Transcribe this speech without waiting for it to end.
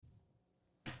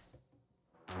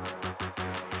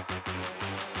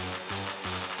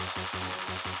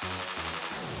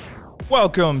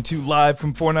Welcome to Live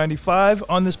from 495.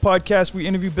 On this podcast, we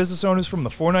interview business owners from the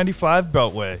 495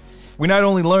 Beltway. We not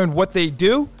only learn what they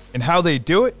do and how they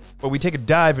do it, but we take a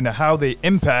dive into how they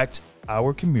impact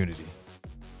our community.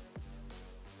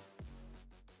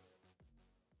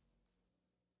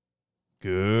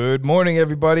 Good morning,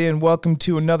 everybody, and welcome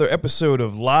to another episode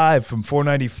of Live from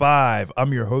 495.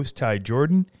 I'm your host, Ty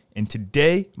Jordan, and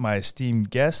today my esteemed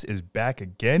guest is back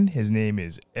again. His name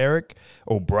is Eric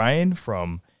O'Brien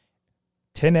from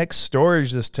 10X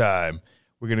Storage this time.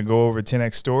 We're going to go over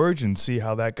 10X Storage and see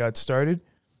how that got started.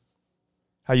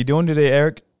 How you doing today,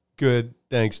 Eric? Good.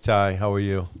 Thanks, Ty. How are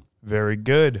you? Very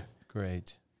good.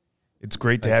 Great. It's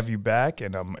great to have you back,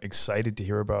 and I'm excited to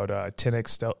hear about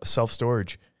 10X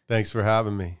self-storage. Thanks for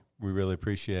having me. We really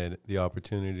appreciate it, the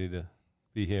opportunity to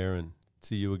be here and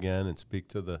see you again and speak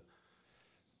to the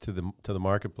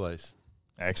marketplace.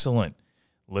 Excellent.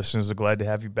 Listeners are glad to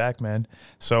have you back, man.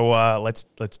 So let's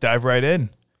dive right in.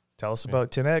 Tell us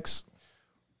about 10X.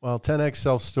 Well, 10X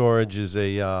Self Storage is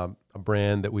a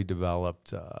brand that we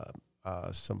developed.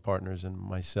 Some partners and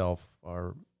myself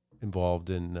are involved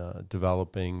in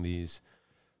developing these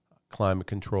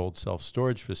climate-controlled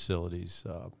self-storage facilities.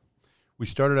 We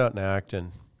started out in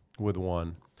Acton with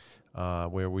one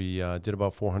where we did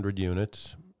about 400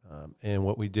 units. And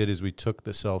what we did is we took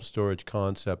the self-storage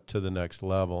concept to the next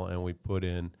level, and we put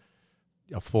in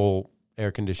a full air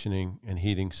conditioning and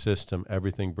heating system,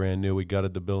 everything brand new. We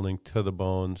gutted the building to the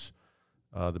bones,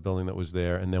 the building that was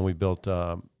there, and then we built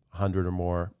 100 or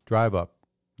more drive-up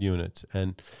units.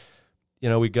 And, you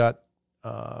know, we got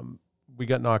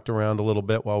knocked around a little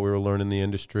bit while we were learning the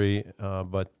industry,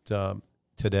 but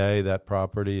today that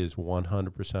property is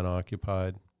 100%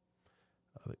 occupied.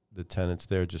 The tenants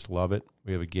there just love it.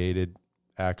 We have a gated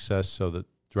access, so the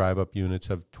drive-up units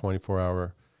have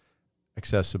 24-hour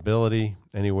accessibility,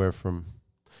 anywhere from,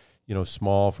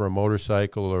 small for a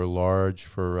motorcycle or large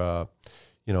for, a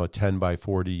 10 by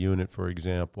 40 unit, for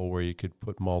example, where you could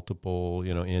put multiple,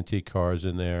 antique cars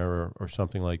in there or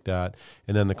something like that.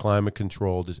 And then the climate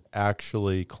controlled is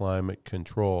actually climate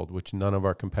controlled, which none of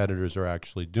our competitors are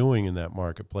actually doing in that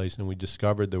marketplace. And we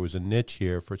discovered there was a niche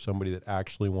here for somebody that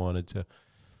actually wanted to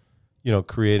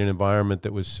create an environment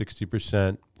that was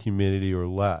 60% humidity or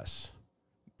less.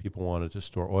 People wanted to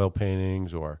store oil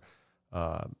paintings or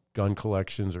gun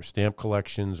collections or stamp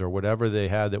collections or whatever they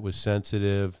had that was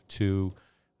sensitive to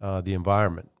the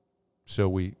environment. So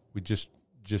we just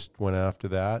went after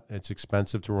that. It's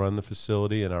expensive to run the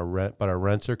facility, and but our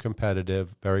rents are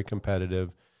competitive, very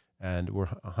competitive, and we're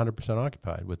 100%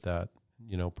 occupied with that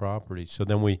property. So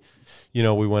then we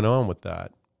went on with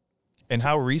that. And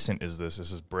how recent is this?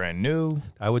 This is brand new?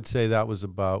 I would say that was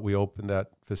we opened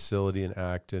that facility in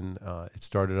Acton. It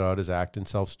started out as Acton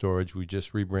Self-Storage. We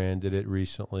just rebranded it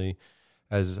recently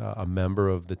as a member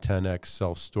of the 10X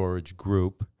Self-Storage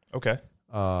Group. Okay.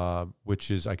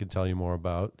 Which is, I can tell you more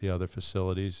about the other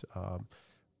facilities.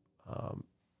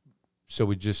 So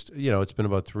we just, it's been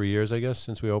about 3 years, I guess,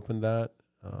 since we opened that.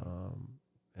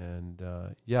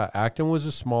 Acton was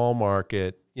a small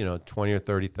market, 20 or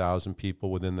 30,000 people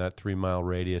within that 3 mile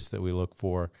radius that we look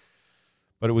for,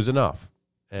 but it was enough.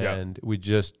 And we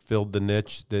just filled the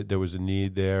niche that there was a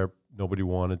need there. Nobody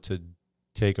wanted to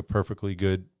take a perfectly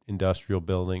good industrial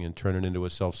building and turn it into a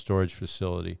self-storage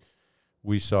facility.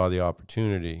 We saw the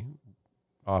opportunity.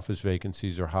 Office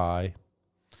vacancies are high,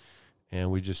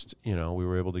 and we just, we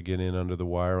were able to get in under the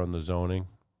wire on the zoning.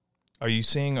 Are you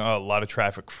seeing a lot of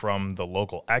traffic from the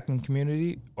local Acton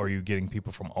community, or are you getting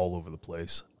people from all over the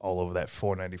place, all over that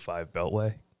 495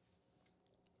 Beltway?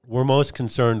 We're most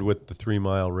concerned with the 3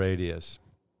 mile radius.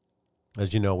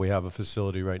 As you know, we have a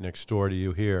facility right next door to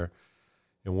you here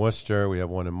in Worcester. We have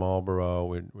one in Marlboro.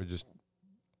 We're just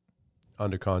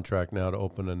under contract now to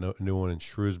open a new one in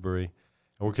Shrewsbury.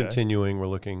 And we're continuing. We're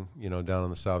looking, down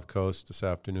on the South Coast this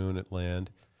afternoon at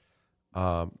land.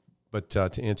 But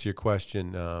to answer your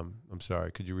question, I'm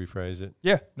sorry, could you rephrase it?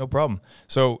 Yeah, no problem.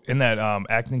 So in that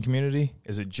Acton community,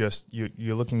 is it just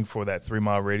you're looking for that 3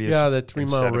 mile radius? Yeah, that 3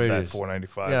 mile radius. That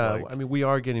 495. Yeah, I mean, we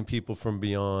are getting people from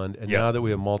beyond. And now that we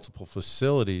have multiple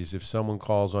facilities, if someone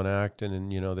calls on Acton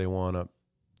and, they want to,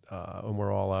 and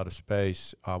we're all out of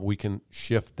space, we can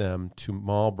shift them to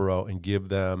Marlboro and give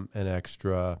them an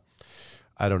extra,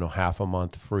 half a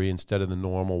month free instead of the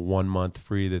normal 1 month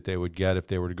free that they would get if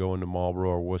they were to go into Marlboro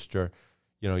or Worcester.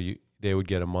 They would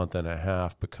get a month and a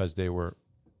half because they were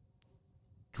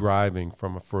driving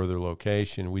from a further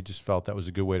location. We just felt that was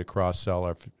a good way to cross-sell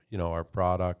our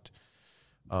product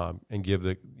and give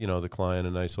the client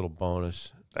a nice little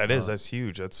bonus That's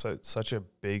huge. That's such a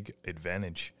big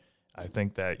advantage. I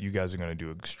think that you guys are going to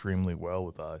do extremely well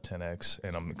with 10X,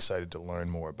 and I'm excited to learn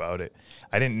more about it.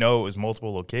 I didn't know it was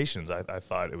multiple locations. I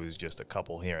thought it was just a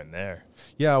couple here and there.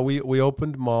 Yeah, we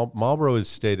opened Marlboro is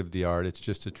state of the art. It's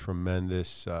just a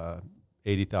tremendous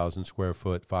 80,000 square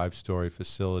foot, 5-story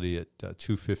facility at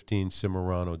 215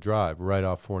 Cimarrano Drive, right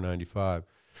off 495.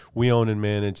 We own and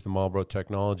manage the Marlboro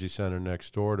Technology Center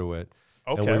next door to it.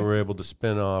 Okay. And we were able to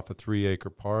spin off a 3-acre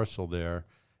parcel there,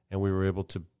 and we were able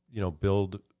to,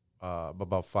 build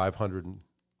about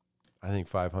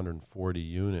 540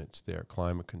 units there,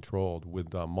 climate controlled,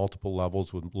 with multiple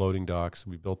levels, with loading docks.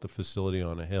 We built the facility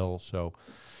on a hill, so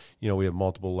we have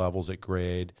multiple levels at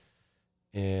grade,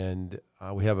 and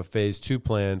we have a phase 2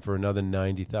 plan for another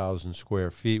 90,000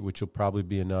 square feet, which will probably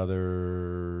be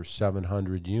another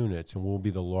 700 units, and we'll be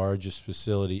the largest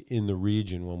facility in the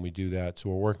region when we do that. So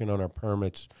we're working on our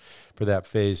permits for that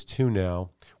phase 2 now.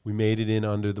 We made it in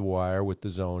under the wire with the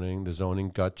zoning. The zoning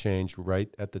got changed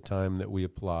right at the time that we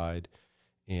applied,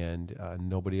 and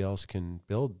nobody else can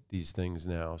build these things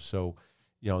now. So,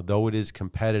 though it is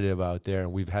competitive out there,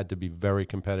 and we've had to be very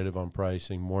competitive on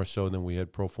pricing, more so than we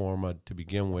had pro forma to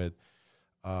begin with,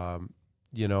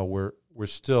 we're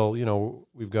still,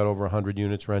 we've got over 100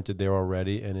 units rented there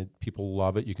already, and people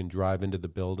love it. You can drive into the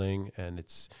building, and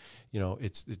it's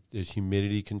there's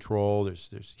humidity control,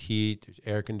 there's heat, there's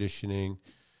air conditioning.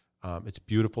 It's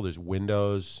beautiful. There's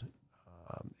windows.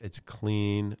 It's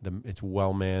clean. It's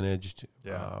well managed.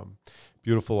 Yeah.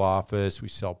 Beautiful office. We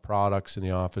sell products in the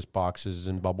office, boxes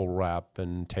and bubble wrap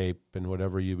and tape and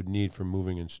whatever you would need for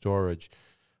moving and storage.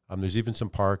 There's even some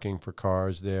parking for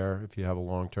cars there if you have a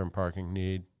long-term parking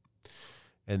need.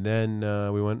 And then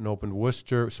we went and opened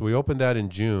Worcester. So we opened that in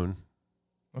June.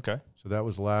 Okay. So that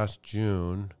was last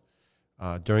June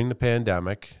during the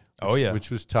pandemic. Which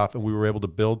was tough, and we were able to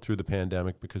build through the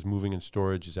pandemic because moving and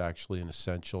storage is actually an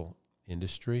essential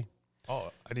industry. Oh,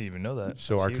 I didn't even know that.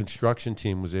 So That's our huge. construction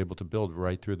team was able to build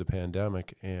right through the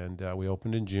pandemic, and we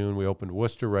opened in June. We opened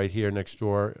Worcester right here next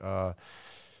door,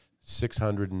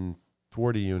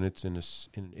 640 units in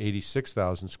an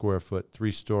 86,000 square foot,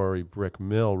 3-story brick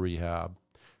mill rehab.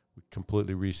 We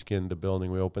completely reskinned the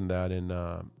building. We opened that in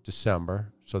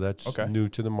December, so that's new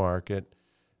to the market.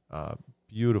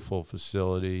 Beautiful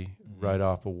facility right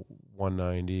off of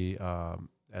 190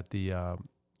 at the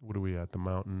what are we at, the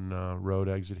Mountain Road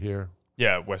exit here?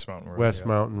 Yeah, West Mountain Road. West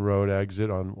Mountain Road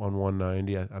exit on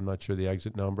 190. I'm not sure the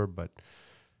exit number, but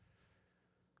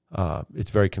it's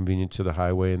very convenient to the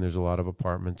highway, and there's a lot of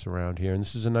apartments around here. And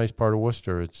this is a nice part of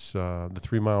Worcester. It's the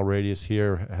 3-mile radius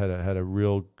here had a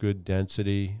real good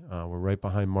density. We're right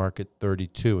behind Market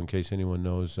 32, in case anyone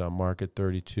knows Market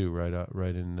 32, right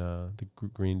in the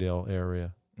Greendale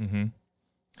area. Mm-hmm.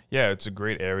 Yeah, it's a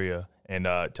great area. And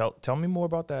tell me more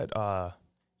about that.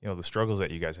 The struggles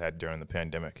that you guys had during the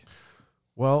pandemic.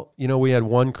 Well, we had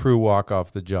one crew walk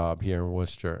off the job here in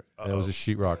Worcester. It was a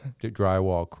sheetrock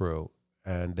drywall crew.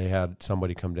 And they had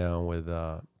somebody come down with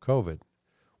COVID.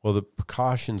 Well, the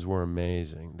precautions were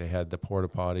amazing. They had the porta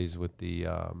potties with the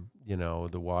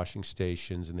washing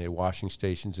stations, and they had washing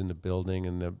stations in the building,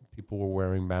 and the people were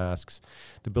wearing masks.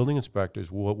 The building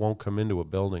inspectors won't come into a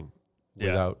building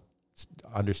without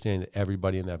understanding that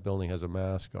everybody in that building has a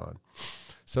mask on.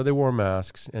 So they wore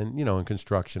masks, and in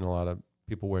construction, a lot of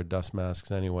people wear dust masks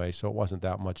anyway, so it wasn't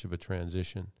that much of a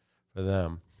transition for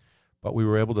them. But we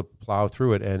were able to plow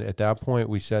through it. And at that point,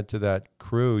 we said to that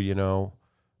crew,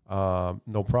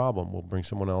 no problem. We'll bring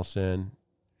someone else in.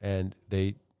 And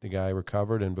the guy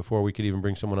recovered. And before we could even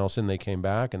bring someone else in, they came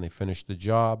back and they finished the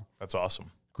job. That's awesome.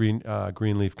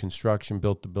 Greenleaf Construction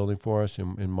built the building for us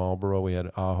in Marlboro. We had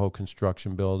Aho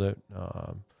Construction build it.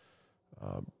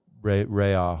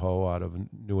 Ray Aho out of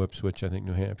New Ipswich, I think,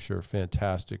 New Hampshire.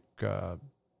 Fantastic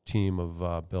team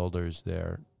of builders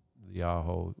there. The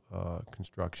Aho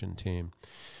construction team.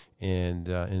 And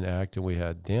in Acton, we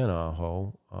had Dan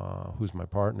Aho, who's my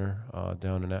partner,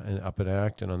 down up in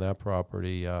Acton on that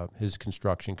property. His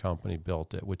construction company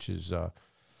built it, which is, I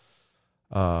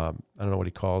don't know what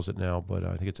he calls it now, but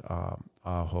I think it's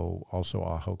Aho, also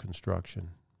Aho Construction.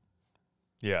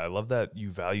 Yeah, I love that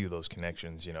you value those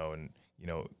connections, and,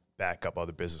 back up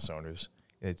other business owners.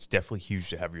 It's definitely huge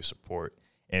to have your support.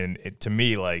 And to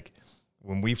me, like,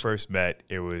 when we first met,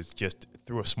 it was just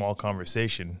through a small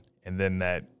conversation, and then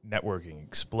that networking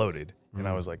exploded. And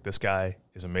I was like, this guy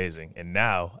is amazing. And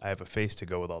now I have a face to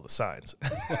go with all the signs.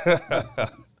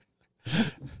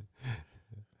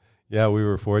 Yeah, we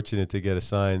were fortunate to get a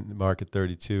sign. Market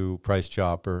 32, Price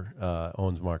Chopper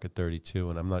owns Market 32,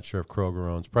 and I'm not sure if Kroger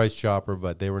owns Price Chopper,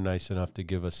 but they were nice enough to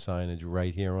give us signage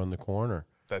right here on the corner.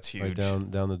 That's huge.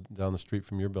 right down the street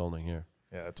from your building here.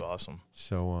 Yeah, that's awesome.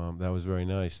 So that was very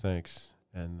nice. Thanks.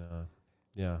 And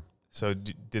yeah. So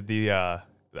did the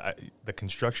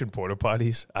construction porta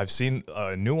potties? I've seen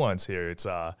a nuance here. It's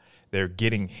they're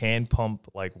getting hand pump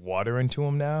like water into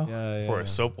them now for a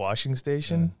soap washing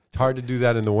station. Yeah. It's hard to do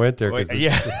that in the winter because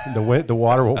the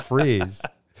water will freeze.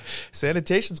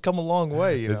 Sanitation's come a long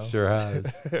way, you know. It sure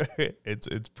has.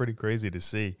 It's pretty crazy to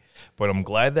see. But I'm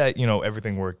glad that,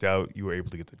 everything worked out. You were able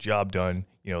to get the job done.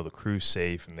 The crew's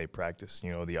safe and they practice,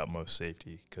 the utmost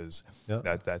safety because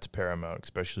that's paramount,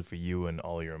 especially for you and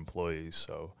all your employees.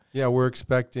 So yeah, we're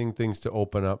expecting things to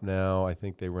open up now. I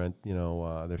think they rent,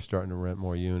 they're starting to rent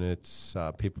more units.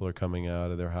 People are coming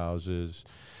out of their houses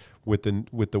with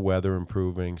the weather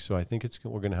improving. So I think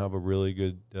we're going to have a really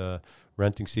good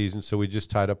renting season. So we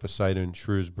just tied up a site in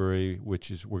Shrewsbury, we're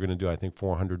going to do, I think,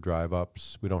 400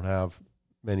 drive-ups. We don't have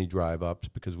many drive-ups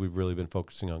because we've really been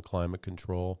focusing on climate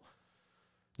control.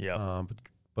 Yeah.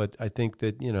 But I think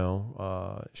that,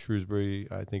 Shrewsbury,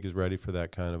 I think, is ready for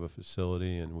that kind of a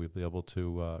facility, and we'll be able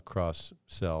to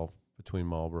cross-sell between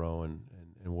Marlborough and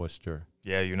Worcester.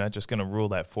 Yeah, you're not just going to rule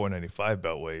that 495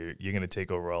 beltway. You're going to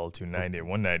take over all 290 and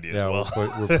 190 as well.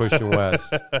 Yeah, we're pushing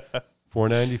west.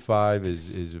 495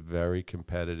 is very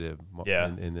competitive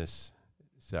in this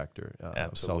sector.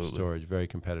 Absolutely. Self-storage, very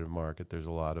competitive market. There's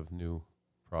a lot of new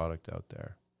product out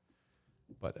there.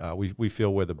 But we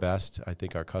feel we're the best. I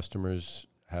think our customers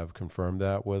have confirmed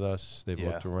that with us. They've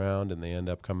looked around, and they end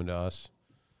up coming to us.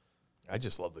 I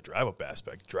just love the drive-up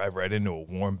aspect. Drive right into a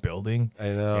warm building. I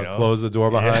know. Close the door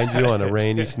behind you on a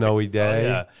rainy, snowy day. Oh,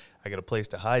 yeah. I got a place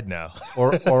to hide now.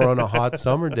 or on a hot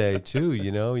summer day, too,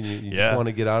 You just want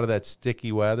to get out of that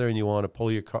sticky weather, and you want to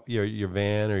pull your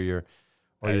van or your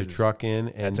truck in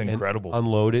and incredible. And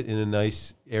unload it in a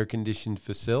nice air-conditioned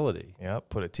facility. Yeah,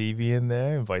 put a TV in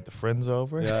there, invite the friends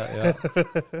over. Yeah.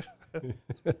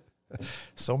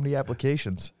 So many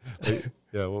applications.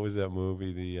 Yeah, what was that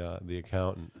movie? The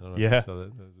Accountant. I don't know Yeah. So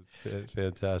that was a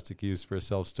fantastic use for a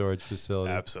self-storage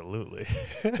facility. Absolutely.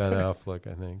 Ben Affleck,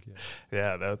 I think.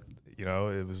 Yeah, that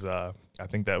it was. I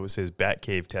think that was his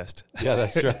Batcave test. Yeah,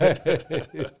 that's right.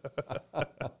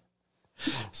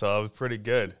 So it was pretty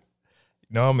good.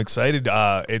 No, I'm excited.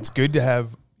 It's good to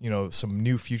have some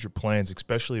new future plans,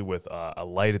 especially with a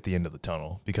light at the end of the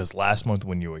tunnel. Because last month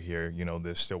when you were here,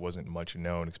 there still wasn't much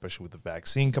known, especially with the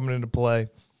vaccine coming into play.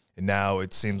 And now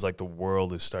it seems like the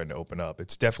world is starting to open up.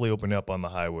 It's definitely opened up on the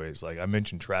highways. Like I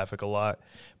mentioned traffic a lot,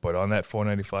 but on that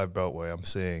 495 beltway, I'm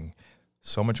seeing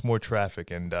so much more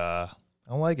traffic, and I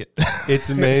don't like it. It's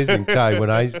amazing, Ty. When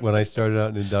I started out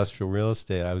in industrial real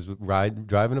estate, I was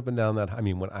driving up and down that. I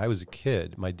mean, when I was a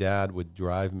kid, my dad would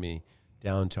drive me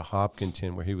down to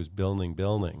Hopkinton where he was building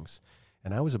buildings,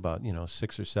 and I was about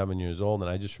 6 or 7 years old, and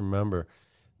I just remember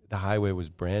the highway was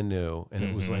brand new, and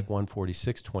it was like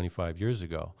 146 25 years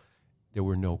ago. There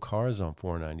were no cars on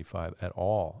 495 at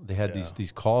all. They had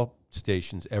these call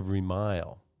stations every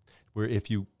mile, where if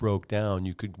you broke down,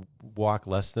 you could walk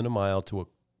less than a mile to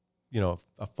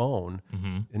a phone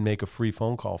and make a free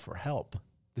phone call for help.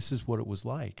 This is what it was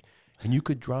like. And you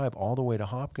could drive all the way to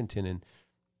Hopkinton, and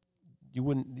you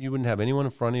wouldn't have anyone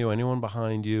in front of you, anyone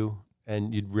behind you,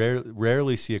 and you'd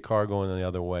rarely see a car going the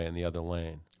other way in the other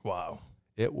lane. Wow.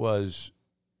 It was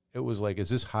like, is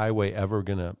this highway ever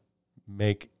going to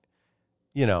make,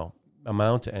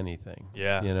 amount to anything?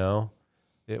 Yeah.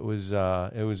 It was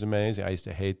amazing. I used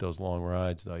to hate those long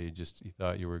rides, though. You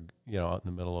thought you were, out in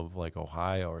the middle of like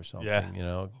Ohio or something.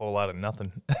 Yeah. Whole lot of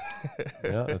nothing.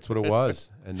 Yeah, that's what it was.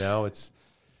 And now it's,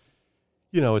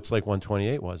 it's like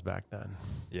 128 was back then.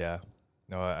 Yeah.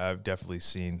 No, I've definitely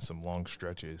seen some long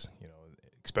stretches,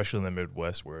 especially in the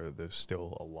Midwest where there's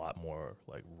still a lot more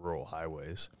like rural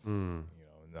highways. And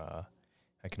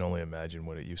I can only imagine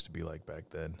what it used to be like back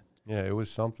then. Yeah, it was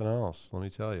something else. Let me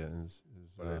tell you,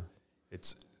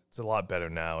 it's a lot better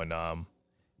now, and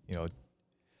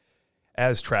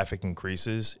as traffic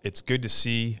increases, it's good to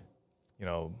see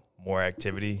more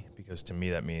activity, because to me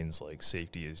that means like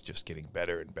safety is just getting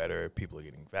better and better. People are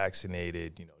getting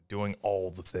vaccinated, doing all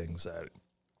the things that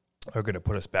are going to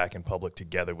put us back in public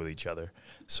together with each other.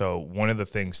 So one of the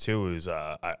things too is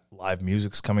live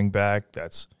music's coming back.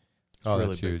 That's really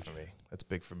big huge for me. That's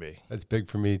big for me. That's big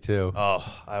for me too.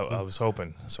 Oh, I was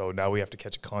hoping. So now we have to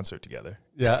catch a concert together.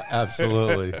 Yeah,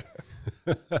 absolutely.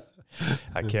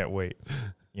 I can't wait.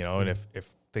 And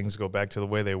if things go back to the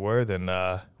way they were, then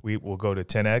we will go to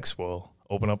 10X. We'll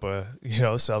open up a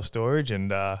self-storage,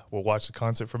 and we'll watch the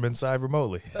concert from inside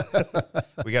remotely.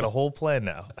 We got a whole plan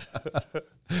now.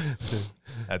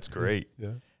 That's great.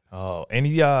 Yeah. Oh,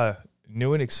 any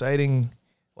new and exciting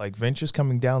like ventures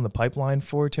coming down the pipeline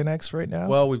for 10X right now?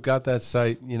 Well, we've got that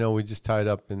site. We just tied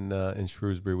up in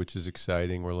Shrewsbury, which is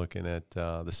exciting. We're looking at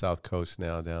the South Coast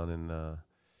now, down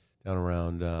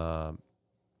around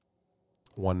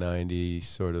 190,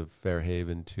 sort of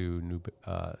Fairhaven to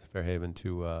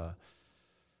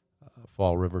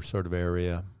Fall River sort of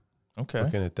area. Okay.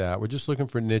 Looking at that, we're just looking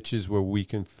for niches where we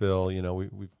can fill.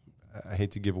 I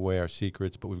hate to give away our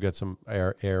secrets, but we've got some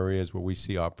areas where we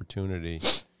see opportunity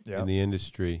in the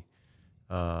industry.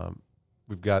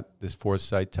 We've got this 4th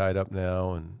site tied up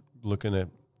now, and looking to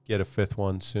get a 5th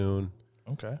one soon.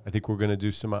 Okay. I think we're going to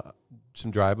do some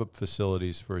drive-up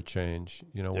facilities for a change.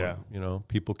 Where,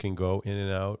 people can go in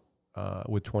and out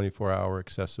with 24-hour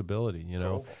accessibility.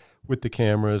 With the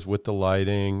cameras, with the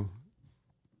lighting,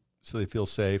 so they feel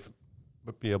safe,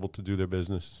 but be able to do their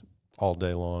business all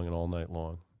day long and all night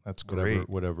long. That's great.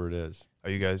 Whatever it is. Are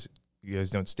you guys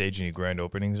don't stage any grand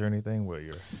openings or anything where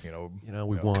you're, we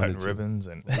wanted cutting to. ribbons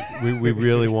and we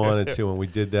really wanted to, and we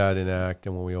did that in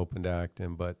Acton when we opened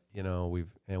Acton. But we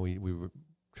were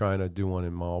trying to do one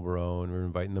in Marlborough, and we were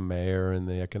inviting the mayor and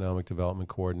the economic development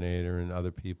coordinator and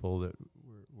other people that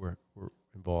were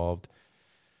involved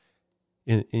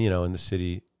in the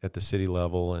city, at the city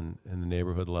level and the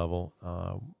neighborhood level.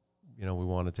 We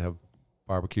wanted to have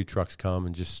barbecue trucks come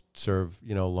and just serve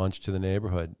lunch to the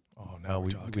neighborhood. Oh, now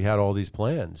we had all these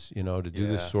plans, to do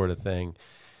this sort of thing.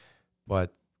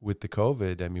 But with the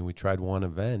COVID, we tried one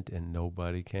event and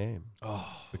nobody came.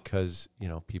 Oh. Because,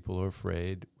 people are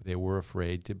afraid. They were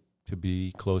afraid to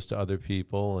be close to other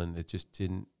people, and it just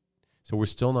didn't. So we're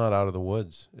still not out of the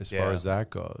woods as far as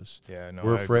that goes. Yeah, no,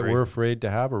 we're afraid. agree. We're afraid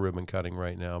to have a ribbon cutting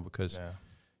right now because,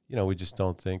 we just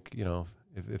don't think,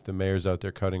 if the mayor's out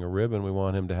there cutting a ribbon, we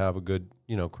want him to have a good,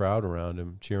 crowd around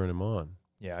him cheering him on.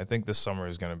 Yeah, I think this summer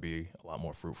is going to be a lot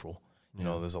more fruitful.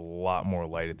 There's a lot more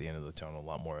light at the end of the tunnel, a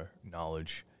lot more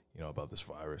knowledge, about this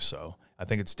virus. So I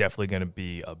think it's definitely going to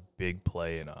be a big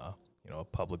play in a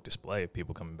public display of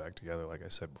people coming back together, like I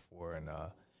said before. And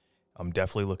I'm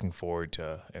definitely looking forward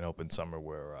to an open summer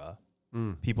where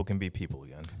people can be people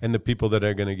again. And the people that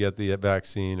are going to get the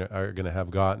vaccine are going to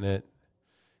have gotten it,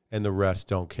 and the rest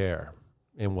don't care.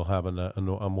 And we'll have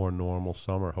a more normal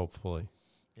summer, hopefully.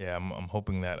 Yeah, I'm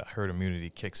hoping that herd immunity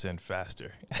kicks in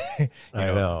faster. I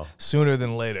know. Sooner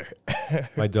than later.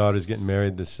 My daughter's getting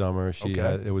married this summer.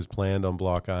 It was planned on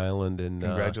Block Island. And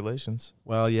congratulations.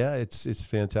 Well, yeah, it's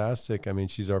fantastic.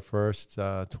 She's our first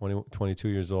 22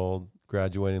 years old,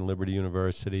 graduating Liberty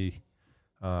University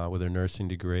with her nursing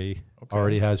degree. Okay.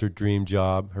 Already has her dream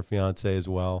job, her fiance as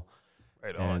well.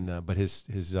 Right on. And but his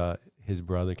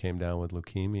brother came down with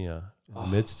leukemia in the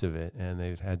midst of it, and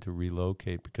they've had to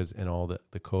relocate because all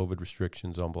the COVID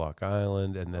restrictions on Block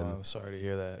Island, and then I'm sorry to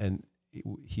hear that. And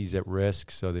he's at risk,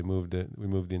 so we moved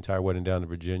the entire wedding down to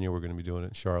Virginia. We're going to be doing it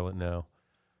in Charlotte now.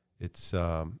 It's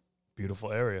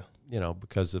beautiful area,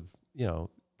 because of the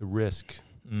risk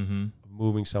of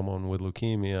moving someone with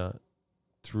leukemia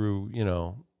through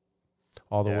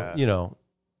all the way,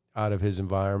 out of his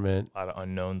environment. A lot of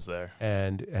unknowns there.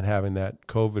 And having that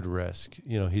COVID risk,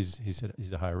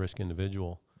 he's a high risk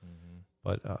individual,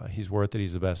 but he's worth it.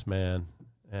 He's the best man.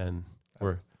 And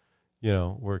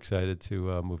we're excited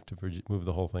to move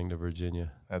the whole thing to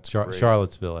Virginia. That's great.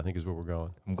 Charlottesville, I think, is where we're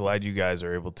going. I'm glad you guys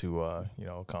are able to,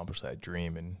 accomplish that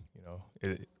dream. And,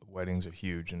 weddings are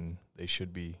huge and they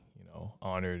should be,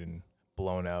 honored and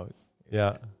blown out.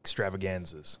 Yeah.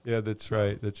 Extravaganzas. Yeah, that's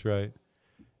right. That's right.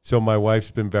 So my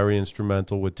wife's been very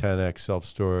instrumental with 10X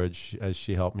Self-Storage as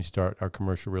she helped me start our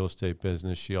commercial real estate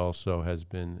business. She also has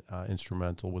been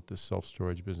instrumental with the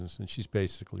self-storage business, and she's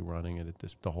basically running it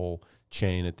the whole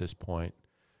chain at this point.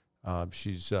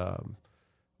 She's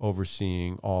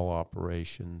overseeing all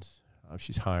operations.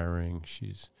 She's hiring.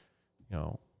 She's,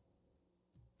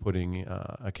 putting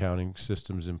accounting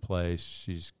systems in place.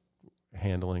 She's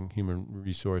handling human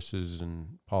resources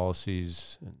and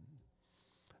policies and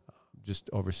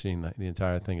just overseeing the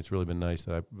entire thing. It's really been nice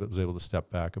that I was able to step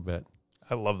back a bit.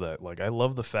 I love that. I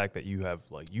love the fact that you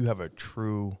have a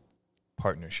true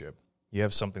partnership. You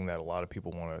have something that a lot of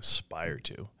people want to aspire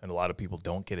to, and a lot of people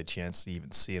don't get a chance to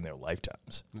even see in their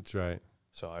lifetimes. That's right.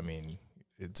 So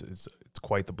it's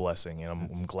quite the blessing, and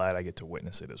I'm glad I get to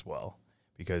witness it as well,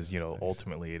 because nice.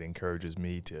 Ultimately it encourages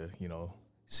me to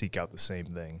seek out the same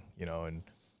thing, and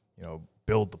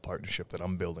build the partnership that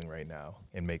I'm building right now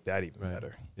and make that even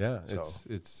better. Yeah,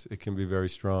 it can be very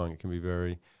strong. It can be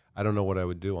very. I don't know what I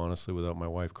would do honestly without my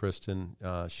wife Kristen.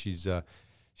 She's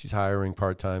hiring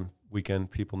part-time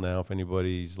weekend people now. If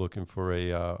anybody's looking for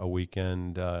a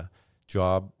weekend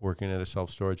job working at a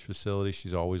self-storage facility,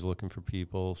 she's always looking for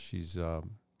people. She's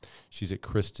at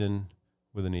Kristen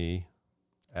with an E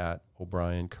at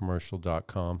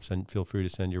o'briencommercial.com. Feel free to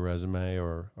send your resume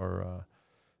or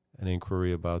an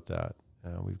inquiry about that.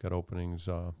 We've got openings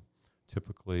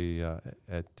typically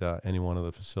at any one of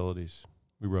the facilities.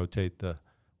 We rotate the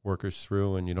workers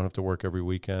through, and you don't have to work every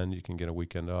weekend. You can get a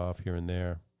weekend off here and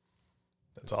there.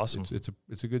 That's awesome.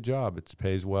 It's a good job. It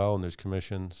pays well, and there's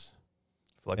commissions.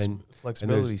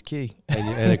 Flexibility is key.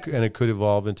 And it could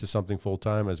evolve into something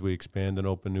full-time as we expand and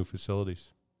open new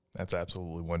facilities. That's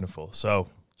absolutely wonderful. So,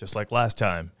 just like last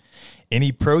time,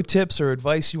 any pro tips or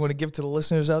advice you want to give to the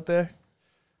listeners out there?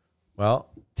 Well,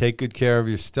 take good care of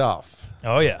your stuff.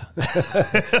 Oh, yeah.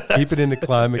 Keep it in a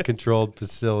climate-controlled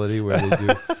facility where they do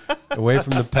away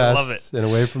from the pests and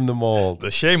away from the mold.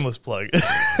 The shameless plug. Go to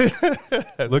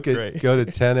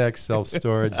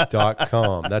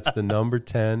 10xselfstorage.com. That's the number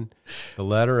 10, the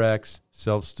letter X,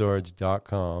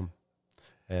 selfstorage.com,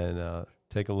 and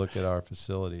take a look at our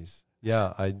facilities.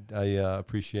 Yeah, I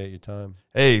appreciate your time.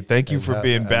 Hey, thank you for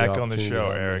being back on the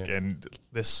show, Eric. And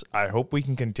I hope we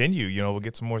can continue. We'll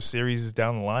get some more series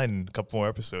down the line and a couple more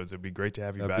episodes. It'd be great to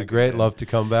have you back. That'd be great. Again. Love to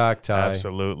come back, Ty.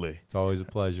 Absolutely. It's always a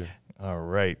pleasure. All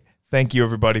right. Thank you,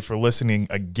 everybody, for listening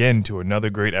again to another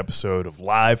great episode of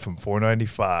Live from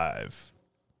 495.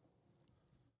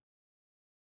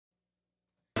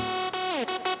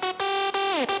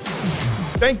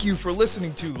 Thank you for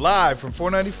listening to Live from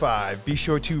 495. Be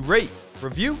sure to rate,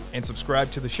 review, and subscribe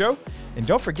to the show. And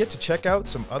don't forget to check out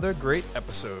some other great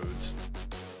episodes.